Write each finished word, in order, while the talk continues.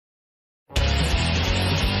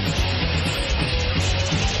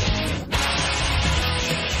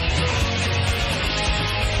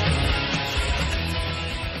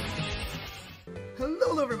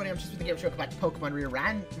welcome back to Pokemon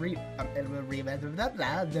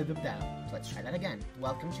Let's try that again.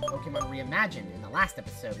 Welcome to Pokemon Reimagined. In the last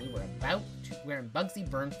episode, we're in Bugsy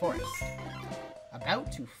Burn Forest,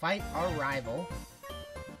 about to fight our rival.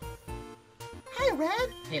 Hi,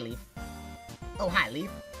 Red. Hey, Leaf. Oh, hi,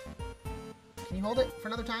 Leaf. Can you hold it for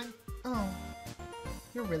another time? Oh,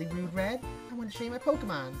 you're really rude, Red. I want to show you my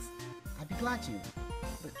Pokemons. I'd be glad to,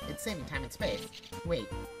 but it's saving time and space. Wait,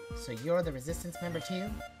 so you're the Resistance member too?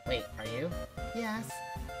 Wait, are you? Yes.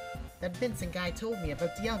 That Vincent guy told me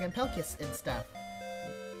about Dialga and Pelkis and stuff.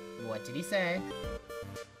 What did he say?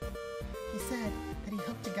 He said that he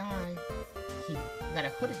hooked a guy. That a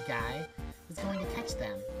hooded guy was going to catch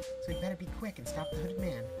them, so he better be quick and stop the hooded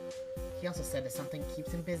man. He also said that something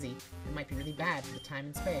keeps him busy and might be really bad for the time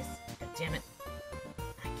and space. God damn it.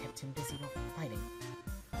 I kept him busy while fighting.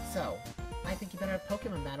 So, I think you better have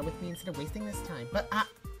Pokemon battle with me instead of wasting this time. But,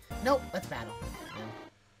 nope, let's battle.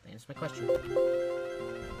 That answers my question.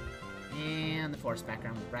 And the forest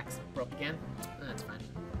background broke again. That's fine.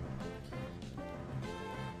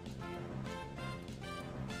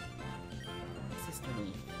 Sister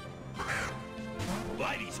Leaf.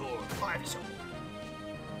 Ivysaur! Ivysaur!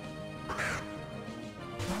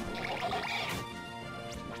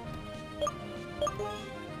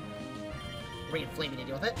 Rain Flaming to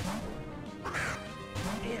deal with it.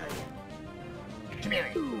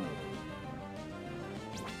 Chameleon.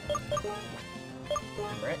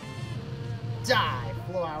 Remember it. Die,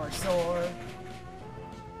 Flowersaur.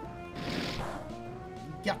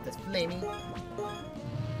 You got this, Flamey.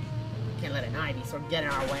 Can't let an Ivysaur get in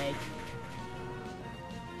our way.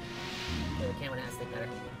 Okay, we can't win that, better.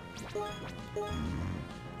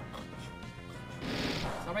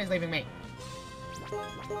 Somebody's leaving me.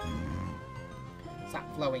 Stop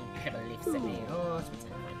flowing heavy leaves at me. Oh, sweet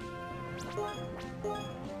time.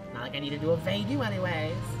 Not like I need to do evade you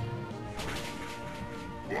anyways.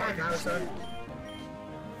 Hi, Flowersaur.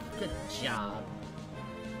 Good job.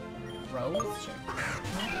 Rose? Sure.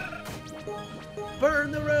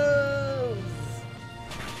 Burn the rose!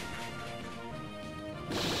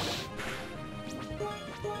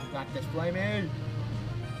 Got this, Flamey!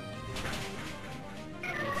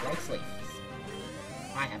 Like Leaf.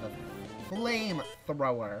 I have a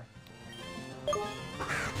flamethrower.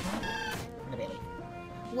 Bailey.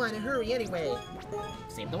 Wanna hurry anyway?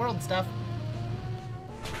 Save the world and stuff.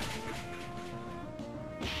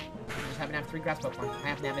 I just happen to have 3 grass Pokemon. I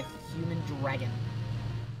happen to have a human dragon.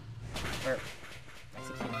 Or, I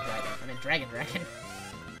said human dragon. I meant dragon.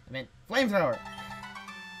 I meant flamethrower.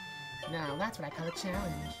 Now, that's what I call a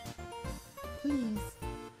challenge. Please,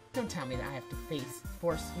 don't tell me that I have to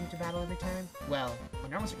force you to battle every time. Well, in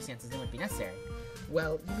normal circumstances, it wouldn't be necessary.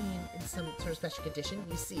 Well, you mean in some sort of special condition?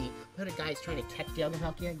 You see, the hooded guy is trying to catch Dialga and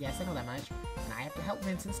Palkia. Yes, I know that much. And I have to help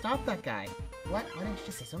Vincent stop that guy. What? Why didn't you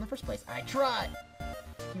just say so in the first place? I tried!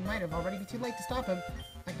 You might have already be too late to stop him.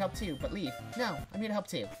 I can help too, but leave. No, I'm here to help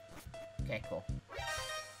too. Okay, cool.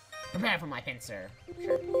 Prepare for my pincer.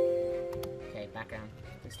 Sure. Okay, background.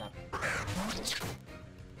 Please stop.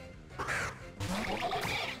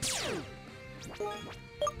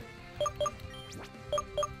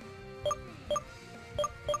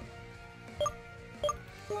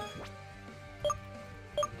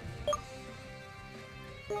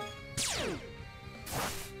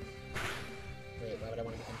 Wait, why would I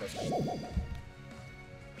want to become first?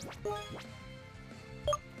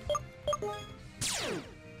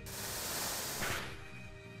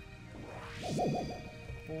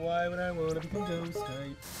 Why would I want to become ghost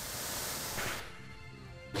type?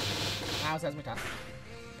 How's my top?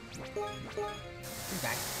 He's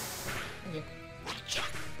back. Thank you.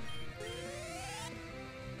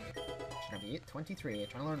 Should I be 23?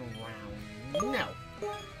 Trying to learn round. No!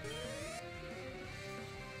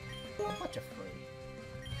 A bunch of free.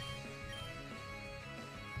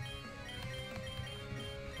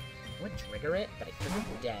 I would trigger it, but I couldn't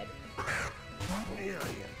be dead.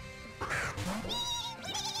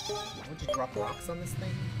 I would just drop rocks on this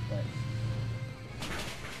thing, but...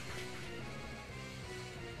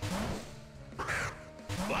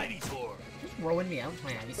 Ivysaur! Just throwing me out with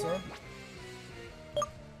my Ivysaur.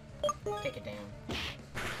 Take it down.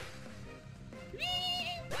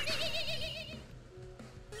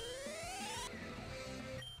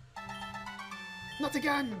 Not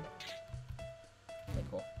again! Okay,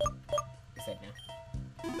 cool. You're safe now.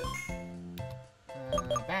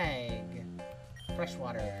 Bag.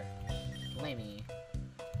 Freshwater. Flamey.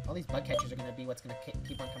 All these bug catchers are gonna be what's gonna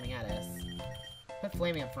keep on coming at us. Put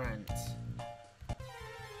Flamey up front.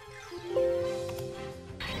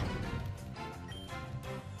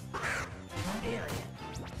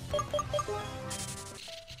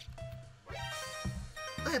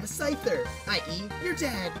 I have a Scyther, i.e., you're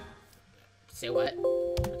dead. Say what?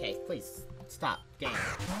 Okay, please, stop, game.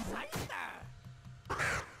 I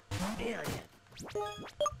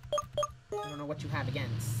don't know what you have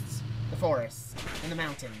against the forest and the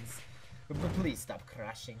mountains. But please stop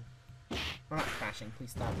crashing. Or not crashing,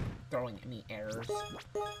 please stop throwing me errors.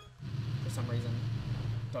 For some reason.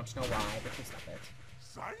 Don't you know why, but please stop it.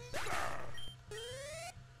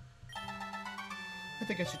 I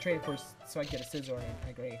think I should trade it for so I get a Scizor. I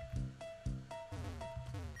agree.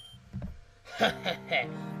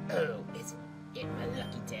 Oh, isn't it my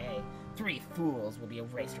lucky day? 3 fools will be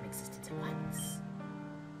erased from existence at once.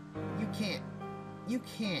 You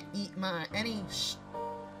can't eat my language.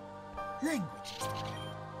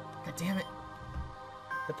 God damn it.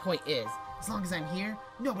 The point is, as long as I'm here,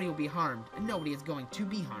 nobody will be harmed, and nobody is going to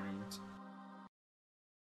be harmed.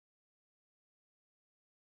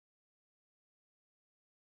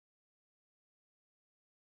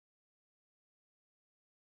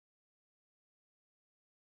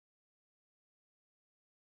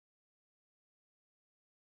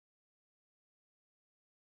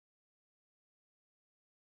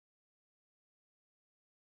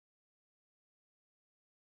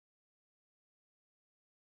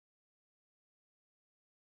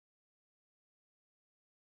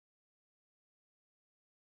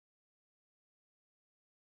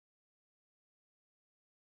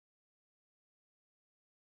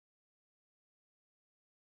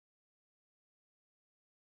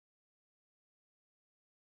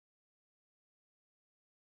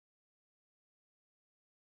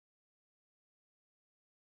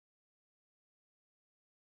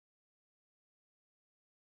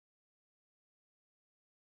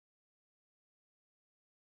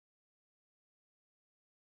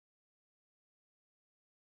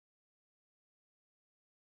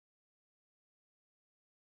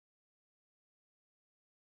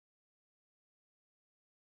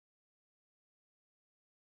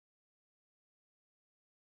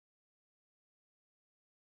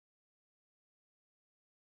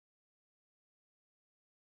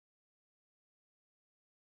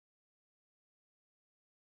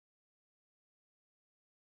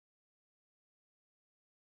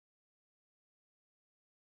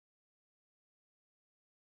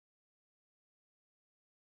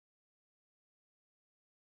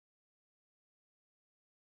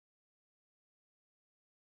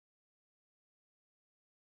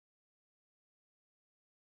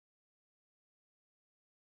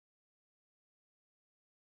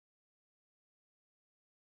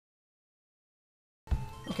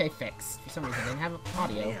 Okay, fixed. For some reason, I didn't have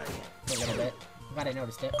audio for a little bit. I'm glad I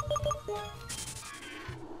noticed it.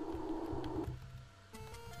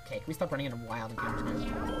 Okay, can we stop running into wild encounters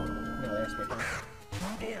now? No, there's my phone.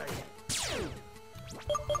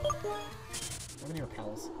 How many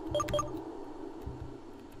repels?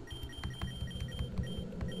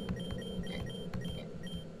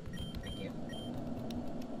 Thank you.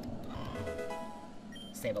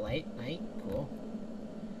 Sableye, right? Cool.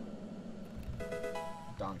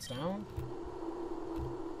 Dawnstone.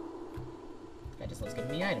 This guy just loves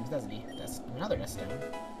giving me items, doesn't he? Another Duststone.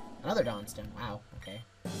 Another Dawnstone. Wow, okay.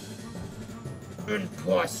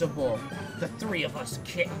 Impossible! The 3 of us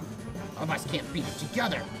can't beat it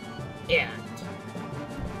together! And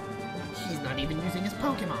he's not even using his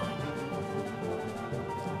Pokemon!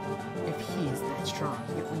 If he's that strong,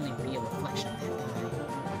 he can only be a reflection of that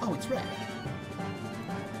guy. Oh, it's red.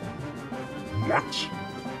 What?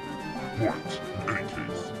 What? In any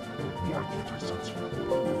case, why can't I sense you?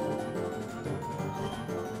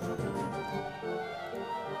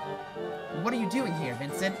 What are you doing here,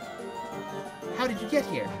 Vincent? How did you get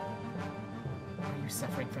here? Are you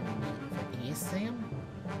suffering from idiosyncrasy?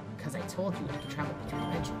 Because I told you I could travel between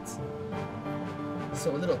dimensions.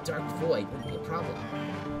 So a little dark void wouldn't be a problem.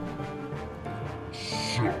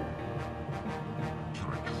 So,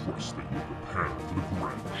 can I trust that you're prepared for the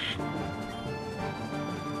grand show?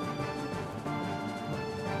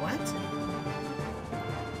 What?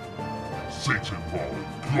 Satan Ball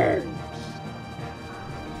goes!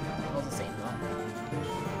 That was the same ball.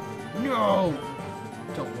 No!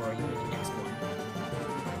 Don't worry, you're the next one.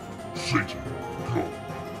 Satan, go!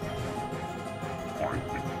 I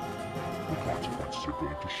think the consequences are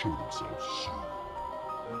going to show themselves soon.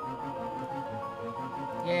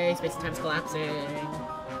 Yay, space and time's collapsing!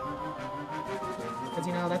 Because,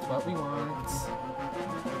 you know, that's what we want.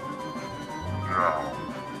 Now,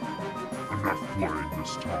 enough playing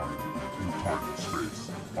this time. In time and space,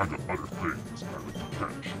 I got other things I'd like to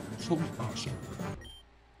catch. So let me ask you,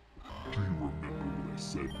 do you remember what I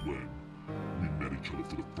said when we met each other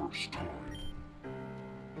for the first time?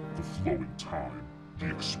 The flowing time, the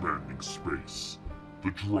expanding space, the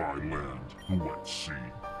dry land, the wet sea,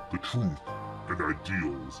 the truth and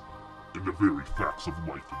ideals, and the very facts of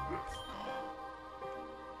life and death.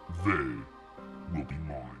 They will be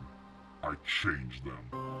mine. I change them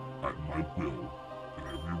at my will, and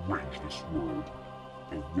I rearrange this world,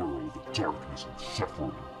 a world of darkness and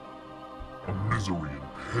suffering, a misery and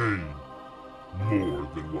pain, more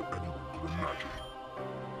than what anyone could imagine.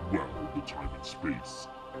 Well, the time and space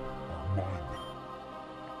are mine now.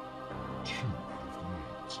 2 out of the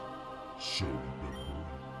 8. So you better hurry.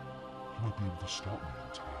 You might be able to stop me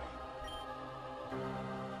in time.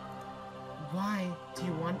 Why do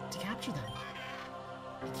you want to capture them?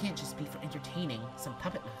 It can't just be for entertaining some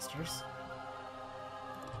puppet masters.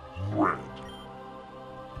 Red.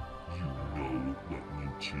 You know that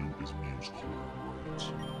Mewtwo is Mew's clone, right?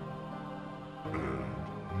 And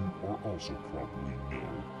you are also probably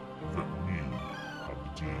know that Mew had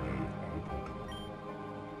the DNA of all Pokemon.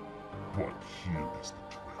 But here is the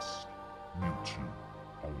twist. Mewtwo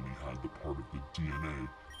only had the part of the DNA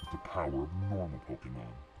with the power of normal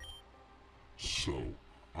Pokemon. So,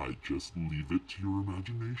 I just leave it to your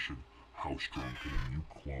imagination. How strong can a Mew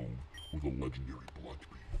clone with a legendary blood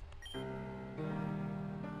be?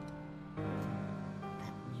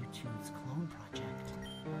 That Mewtwo's clone project.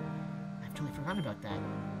 I've totally forgotten about that.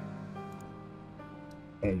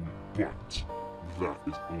 Oh, but that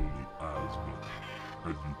is only as much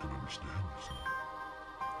as you can understand, you see.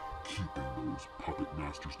 Keeping those puppet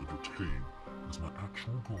masters entertained is my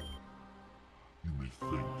actual goal. You may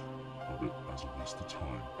think of it as a waste of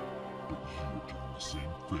time, but you are doing the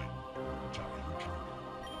same thing your entire journey.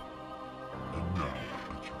 And now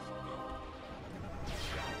I bet you from that.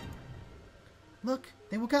 Look,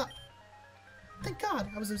 they woke up. Thank God,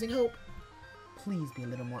 I was losing hope. Please be a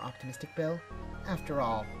little more optimistic, Bill. After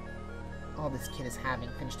all this kid is having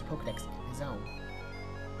finished a Pokedex of his own.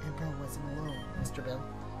 And Bill wasn't alone, Mr. Bill.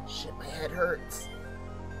 Shit, my head hurts.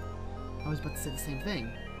 I was about to say the same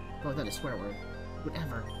thing, but without a swear word.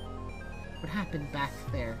 Whatever. What happened back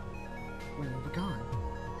there when we were gone?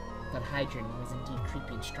 That Hydreigon was indeed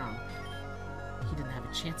creepy and strong. He didn't have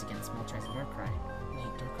a chance against Moltres and Darkrai.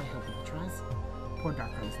 Wait, Darkrai helped Moltres? Poor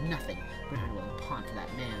Darkrai was nothing but an unwilling pawn for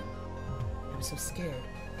that man. I was so scared.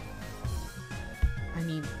 I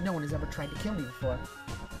mean, no one has ever tried to kill me before.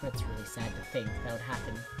 But it's really sad to think that would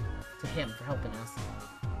happen to him for helping us.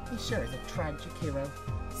 He sure is a tragic hero.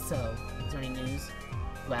 So, is there any news?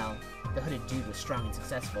 Well, the hooded dude was strong and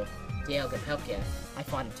successful. Dialga and Palkia, I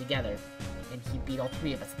fought him together, and he beat all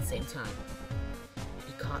 3 of us at the same time.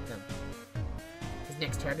 He caught them. His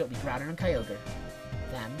next target will be Groudon and Kyogre.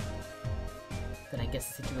 Them? Then I guess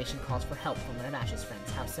the situation calls for help from one of Ash's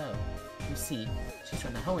friends. How so? You see, she's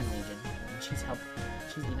from the Hoenn region, and she's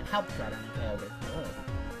even helped Groudon and Kyogre. Really?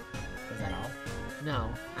 Was that all?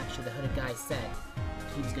 No, actually the hooded guy said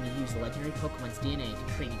he was going to use the legendary Pokemon's DNA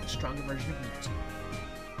to create a stronger version of Mewtwo.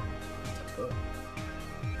 Cool.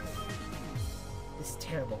 This is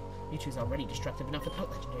terrible. Mewtwo's already destructive enough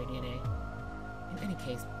without legendary DNA. In any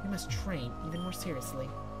case, we must train even more seriously.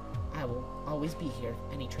 I will always be here.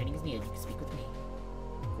 If any training is needed, you can speak with me.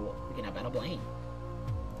 Cool. We can now battle Blaine.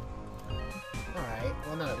 Alright,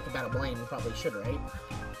 well now that we can battle Blaine, we probably should, right?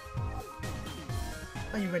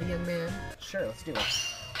 Are you ready, young man? Sure, let's do it.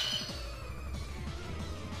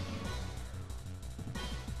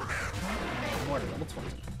 Mortar, level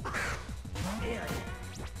 20.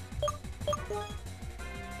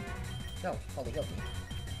 No, Holly, help me.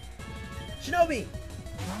 Shinobi!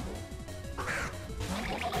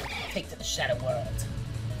 Take to the Shadow World.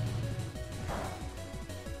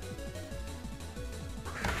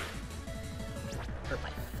 Hurt by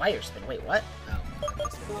fire spin. Wait, what? Oh,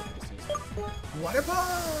 Water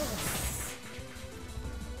Pulse!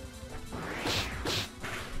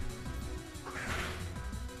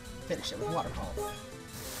 Finish it with Water Pulse.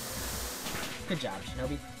 Good job,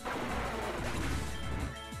 Shinobi.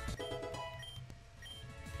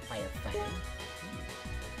 Fire Fang.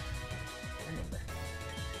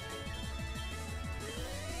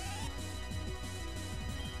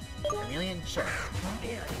 Chameleon? Sure.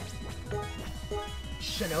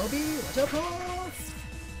 Shinobi, Water Pulse!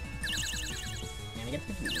 And we get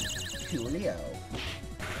the Coolio.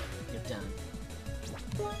 You're done.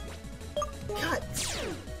 Cut!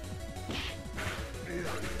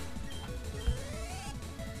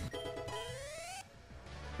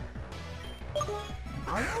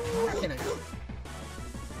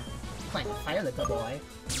 Playing with fire, little boy.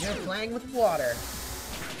 You're playing with water.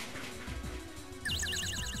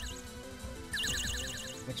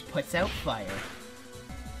 Which puts out fire.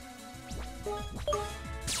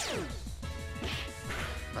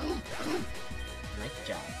 Nice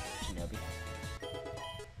job, Shinobi.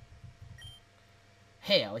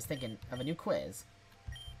 Hey, I was thinking of a new quiz.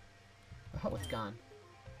 Oh, it's gone.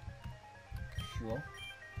 Cool. Do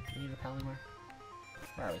we need a Palomar?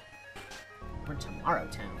 Where are we? We're in Tomorrow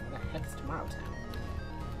Town. Where the heck is Tomorrow Town?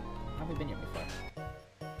 Have we been here before?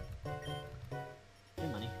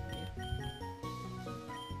 Good money.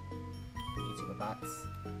 Need super bots.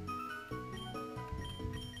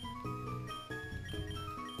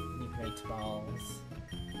 Need great balls.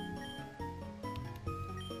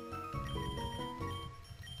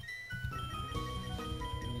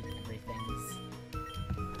 Need everything's.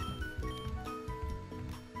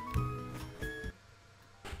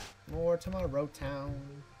 More Tomorrow Town.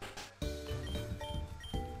 Go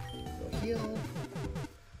heal.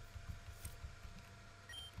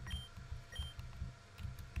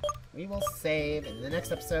 We will save. In the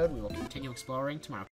next episode, we will continue exploring Tomorrow.